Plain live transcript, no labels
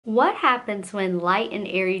What happens when light and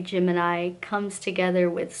airy Gemini comes together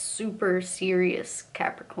with super serious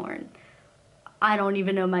Capricorn? I don't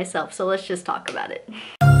even know myself, so let's just talk about it.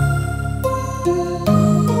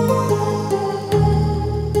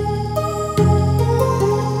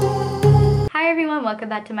 Hi everyone, welcome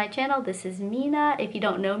back to my channel. This is Mina. If you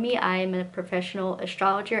don't know me, I am a professional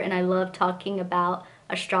astrologer and I love talking about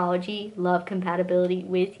astrology, love compatibility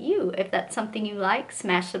with you. If that's something you like,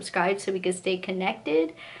 smash subscribe so we can stay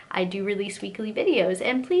connected. I do release weekly videos,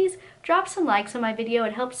 and please drop some likes on my video.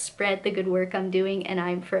 It helps spread the good work I'm doing and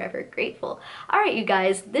I'm forever grateful. Alright you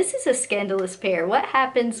guys, this is a scandalous pair. What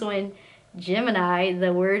happens when Gemini,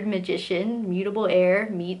 the word magician, mutable air,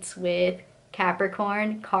 meets with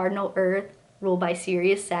Capricorn, cardinal earth, ruled by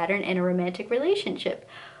Sirius, Saturn, and a romantic relationship?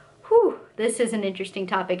 Whew, this is an interesting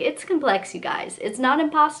topic. It's complex, you guys. It's not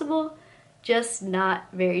impossible, just not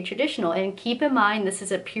very traditional. And keep in mind, this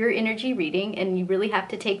is a pure energy reading, and you really have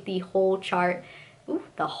to take the whole chart,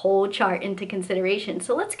 into consideration.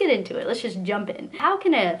 So let's get into it. Let's just jump in. How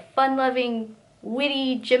can a fun-loving,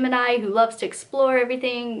 witty Gemini who loves to explore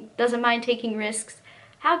everything, doesn't mind taking risks,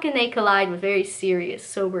 how can they collide with very serious,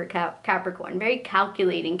 sober Capricorn, very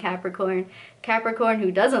calculating Capricorn, Capricorn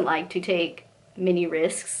who doesn't like to take many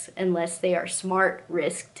risks unless they are smart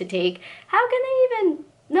risks to take? How can they even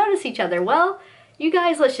notice each other? Well, you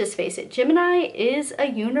guys, let's just face it. Gemini is a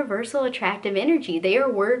universal attractive energy. They are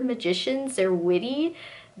word magicians. They're witty.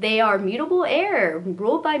 They are mutable air,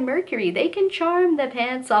 ruled by Mercury. They can charm the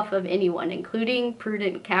pants off of anyone, including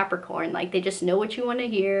prudent Capricorn. Like, they just know what you want to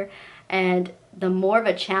hear. And the more of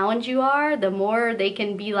a challenge you are, the more they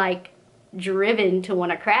can be like driven to want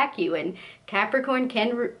to crack you. And Capricorn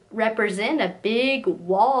can represent a big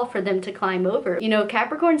wall for them to climb over. You know,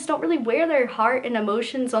 Capricorns don't really wear their heart and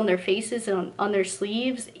emotions on their faces and on their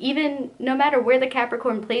sleeves. Even no matter where the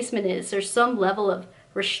Capricorn placement is, there's some level of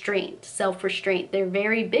restraint, self-restraint. They're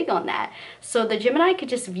very big on that. So the Gemini could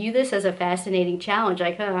just view this as a fascinating challenge.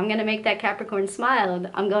 Like, oh, I'm going to make that Capricorn smile,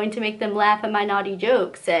 and I'm going to make them laugh at my naughty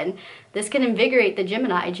jokes. And this can invigorate the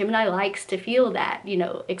Gemini. Gemini likes to feel that, you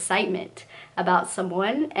know, excitement about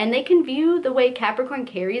someone. And they can view the way Capricorn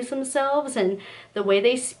carries themselves and the way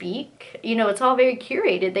they speak. You know, it's all very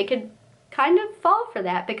curated. They could kind of fall for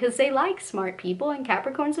that because they like smart people, and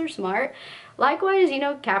Capricorns are smart. Likewise, you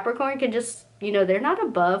know, Capricorn can just, you know, they're not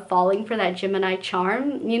above falling for that Gemini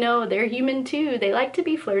charm. You know, they're human too. They like to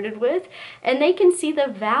be flirted with, and they can see the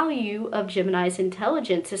value of Gemini's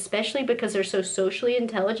intelligence, especially because they're so socially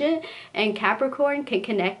intelligent, and Capricorn can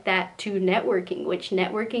connect that to networking, which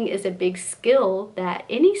networking is a big skill that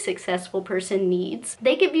any successful person needs.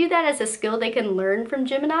 They can view that as a skill they can learn from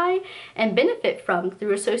Gemini and benefit from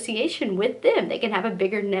through association with them. They can have a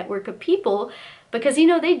bigger network of people because, you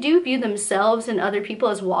know, they do view themselves and other people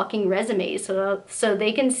as walking resumes. So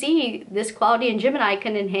they can see this quality in Gemini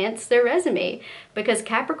can enhance their resume, because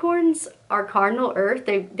Capricorns are cardinal earth.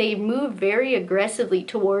 They move very aggressively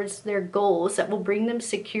towards their goals that will bring them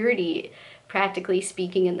security, practically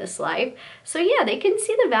speaking, in this life. So yeah, they can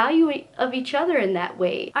see the value of each other in that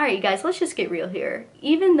way. All right, you guys, let's just get real here.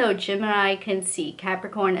 Even though Gemini can see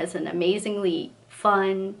Capricorn as an amazingly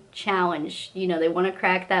fun challenge, you know, they want to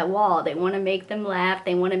crack that wall, they want to make them laugh,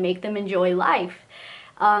 they want to make them enjoy life,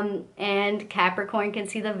 and Capricorn can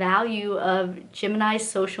see the value of Gemini's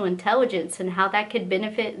social intelligence and how that could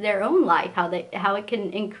benefit their own life, how it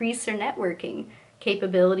can increase their networking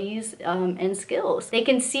capabilities and skills. They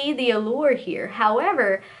can see the allure here.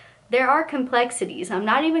 However, there are complexities. I'm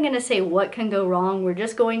not even going to say what can go wrong. We're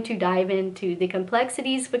just going to dive into the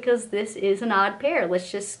complexities because this is an odd pair. Let's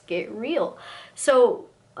just get real. So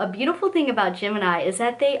a beautiful thing about Gemini is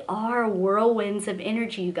that they are whirlwinds of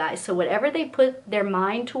energy, you guys. So whatever they put their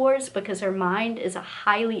mind towards, because their mind is a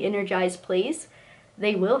highly energized place,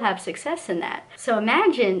 they will have success in that. So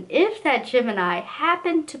imagine if that Gemini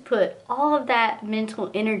happened to put all of that mental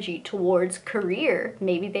energy towards career.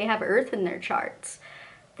 Maybe they have Earth in their charts.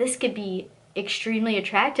 This could be extremely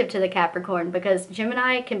attractive to the Capricorn because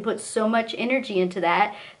Gemini can put so much energy into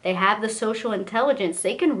that. They have the social intelligence.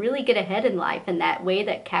 They can really get ahead in life in that way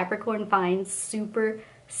that Capricorn finds super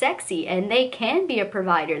sexy. And they can be a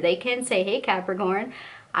provider. They can say, hey Capricorn,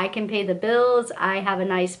 I can pay the bills, I have a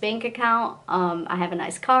nice bank account, I have a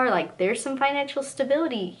nice car. Like, there's some financial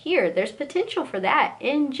stability here. There's potential for that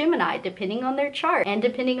in Gemini, depending on their chart and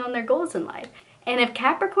depending on their goals in life. And if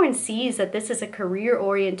Capricorn sees that this is a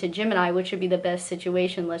career-oriented Gemini, which would be the best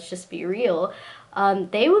situation, let's just be real,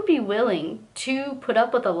 they would be willing to put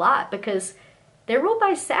up with a lot because they're ruled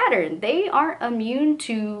by Saturn. They aren't immune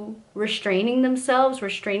to restraining themselves,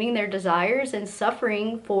 restraining their desires, and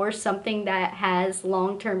suffering for something that has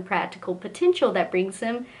long-term practical potential that brings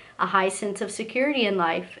them a high sense of security in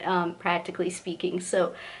life, practically speaking.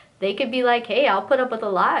 So they could be like, hey, I'll put up with a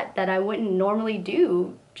lot that I wouldn't normally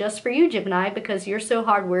do just for you, Gemini, because you're so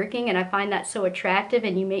hardworking and I find that so attractive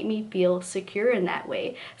and you make me feel secure in that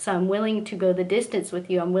way. So I'm willing to go the distance with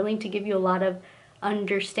you. I'm willing to give you a lot of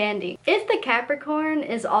understanding. If the Capricorn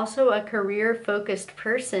is also a career-focused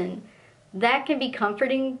person, that can be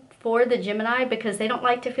comforting for the Gemini because they don't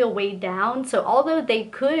like to feel weighed down. So although they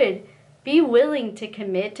could be willing to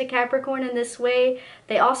commit to Capricorn in this way,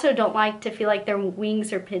 they also don't like to feel like their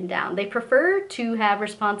wings are pinned down. They prefer to have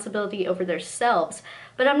responsibility over themselves.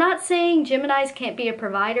 But I'm not saying Geminis can't be a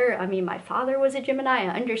provider. I mean, my father was a Gemini, I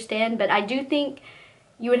understand, but I do think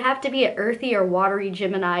you would have to be an earthy or watery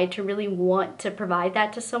Gemini to really want to provide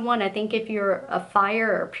that to someone. I think if you're a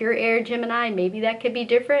fire or pure air Gemini, maybe that could be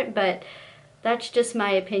different, but that's just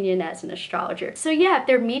my opinion as an astrologer. So yeah, if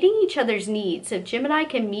they're meeting each other's needs, if Gemini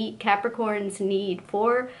can meet Capricorn's need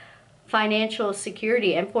for financial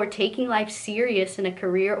security and for taking life serious in a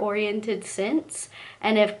career-oriented sense,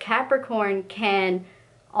 and if Capricorn can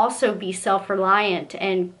also be self-reliant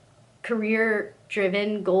and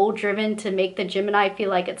career-driven, goal-driven to make the Gemini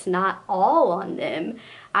feel like it's not all on them,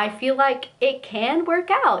 I feel like it can work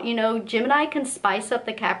out. You know, Gemini can spice up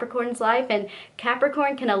the Capricorn's life, and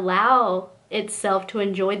Capricorn can allow itself to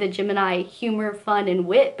enjoy the Gemini humor, fun, and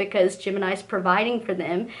wit because Gemini's providing for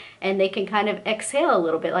them, and they can kind of exhale a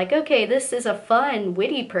little bit like, okay, this is a fun,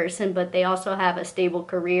 witty person, but they also have a stable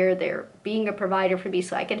career. They're being a provider for me,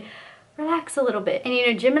 so I could relax a little bit. And you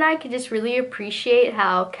know, Gemini can just really appreciate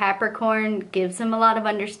how Capricorn gives them a lot of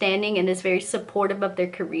understanding and is very supportive of their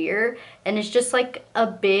career, and it's just like a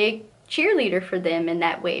big cheerleader for them in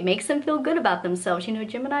that way. It makes them feel good about themselves. You know,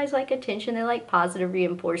 Geminis like attention, they like positive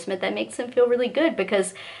reinforcement. That makes them feel really good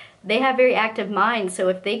because they have very active minds. So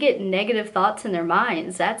if they get negative thoughts in their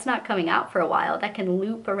minds, that's not coming out for a while. That can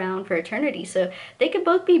loop around for eternity. So they could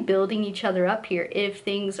both be building each other up here if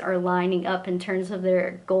things are lining up in terms of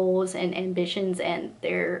their goals and ambitions and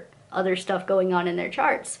their other stuff going on in their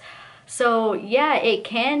charts. So yeah, it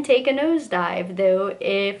can take a nosedive though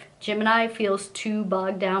if Gemini feels too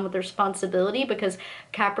bogged down with responsibility, because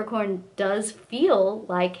Capricorn does feel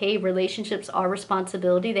like, hey, relationships are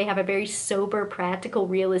responsibility. They have a very sober, practical,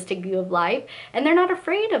 realistic view of life, and they're not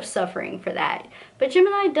afraid of suffering for that. But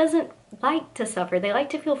Gemini doesn't like to suffer. They like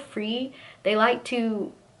to feel free. They like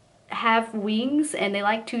to have wings, and they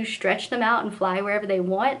like to stretch them out and fly wherever they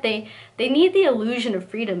want. They need the illusion of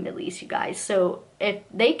freedom, at least, you guys. So if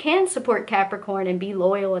they can support Capricorn and be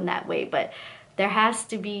loyal in that way, but there has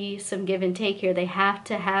to be some give and take here. They have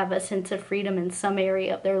to have a sense of freedom in some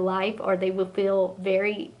area of their life, or they will feel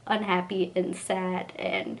very unhappy and sad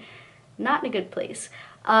and not in a good place.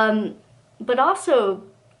 But also,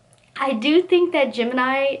 I do think that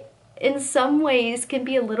Gemini in some ways can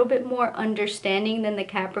be a little bit more understanding than the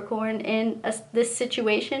Capricorn in this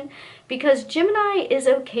situation, because Gemini is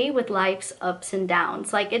okay with life's ups and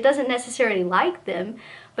downs. Like, it doesn't necessarily like them,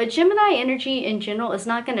 but Gemini energy in general is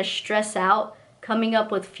not going to stress out coming up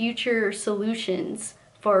with future solutions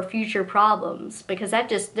for future problems, because that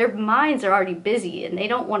just, their minds are already busy and they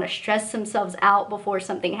don't want to stress themselves out before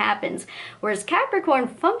something happens. Whereas Capricorn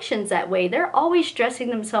functions that way. They're always stressing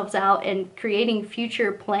themselves out and creating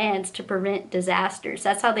future plans to prevent disasters.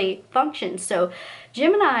 That's how they function. So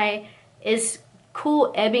Gemini is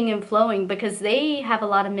cool ebbing and flowing because they have a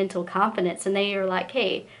lot of mental confidence, and they are like,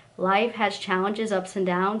 hey, life has challenges, ups and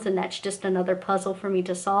downs, and that's just another puzzle for me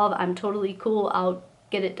to solve. I'm totally cool. I'll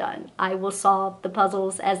get it done. I will solve the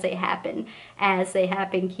puzzles as they happen. As they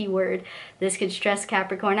happen, keyword. This could stress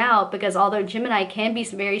Capricorn out, because although Gemini can be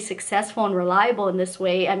very successful and reliable in this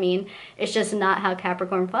way, I mean, it's just not how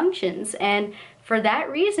Capricorn functions. And for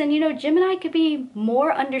that reason, you know, Gemini could be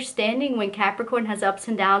more understanding when Capricorn has ups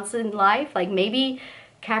and downs in life. Like maybe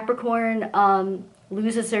Capricorn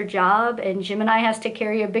loses their job and Gemini has to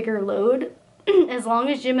carry a bigger load. As long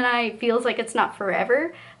as Gemini feels like it's not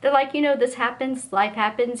forever, they're like, you know, this happens, life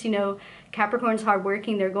happens, you know, Capricorn's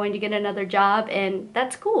hardworking, they're going to get another job, and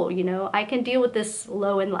that's cool, you know, I can deal with this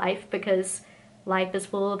low in life because life is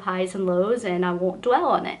full of highs and lows and I won't dwell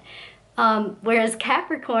on it. Whereas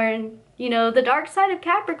Capricorn, you know, the dark side of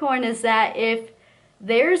Capricorn is that if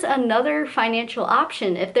there's another financial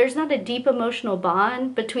option, if there's not a deep emotional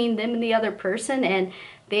bond between them and the other person, and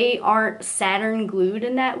they aren't Saturn glued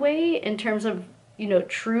in that way in terms of, you know,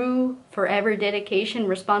 true forever dedication,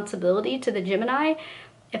 responsibility to the Gemini,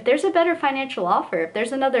 if there's a better financial offer, if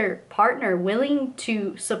there's another partner willing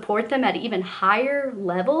to support them at an even higher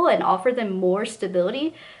level and offer them more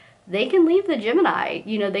stability, they can leave the Gemini.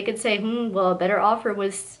 You know, they could say, well, a better offer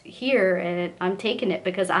was here and I'm taking it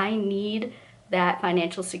because I need that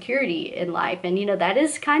financial security in life. And you know, that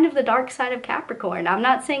is kind of the dark side of Capricorn. I'm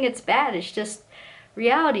not saying it's bad, it's just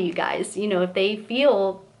reality, you guys. You know, if they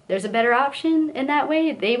feel there's a better option in that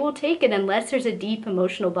way, they will take it unless there's a deep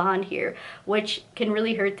emotional bond here, which can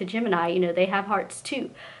really hurt the Gemini. You know, they have hearts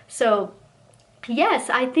too. So yes,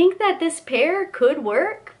 I think that this pair could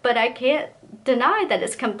work, but I can't deny that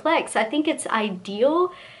it's complex. I think it's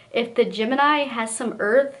ideal if the Gemini has some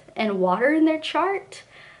earth and water in their chart.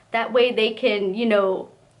 That way they can, you know,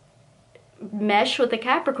 mesh with the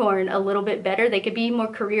Capricorn a little bit better. They could be more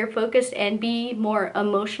career focused and be more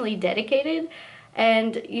emotionally dedicated.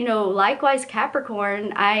 And, you know, likewise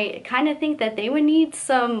Capricorn, I kind of think that they would need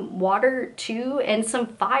some water too and some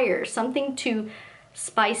fire, something to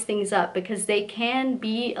spice things up, because they can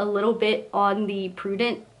be a little bit on the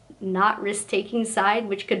prudent, not risk-taking side,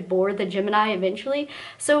 which could bore the Gemini eventually.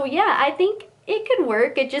 So yeah, I think it could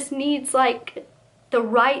work. It just needs like the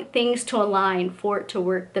right things to align for it to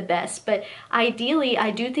work the best. But ideally, I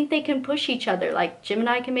do think they can push each other. Like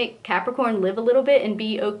Gemini can make Capricorn live a little bit and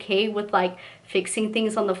be okay with like fixing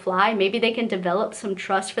things on the fly. Maybe they can develop some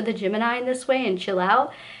trust for the Gemini in this way and chill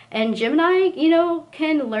out. And Gemini, you know,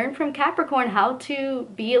 can learn from Capricorn how to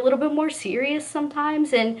be a little bit more serious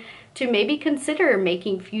sometimes and to maybe consider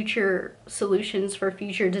making future solutions for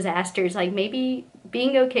future disasters. Like maybe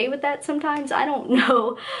being okay with that sometimes, I don't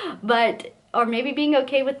know. But or maybe being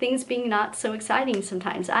okay with things being not so exciting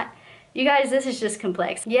sometimes. You guys, this is just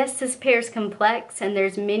complex. Yes, this pair's complex and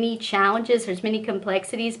there's many challenges, there's many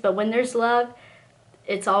complexities, but when there's love,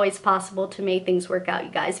 it's always possible to make things work out,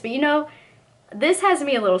 you guys. But you know, this has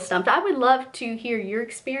me a little stumped. I would love to hear your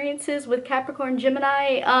experiences with Capricorn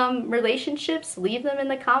Gemini relationships. Leave them in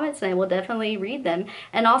the comments and I will definitely read them.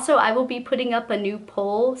 And also I will be putting up a new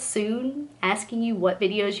poll soon asking you what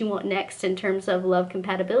videos you want next in terms of love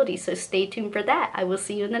compatibility. So stay tuned for that. I will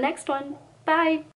see you in the next one. Bye.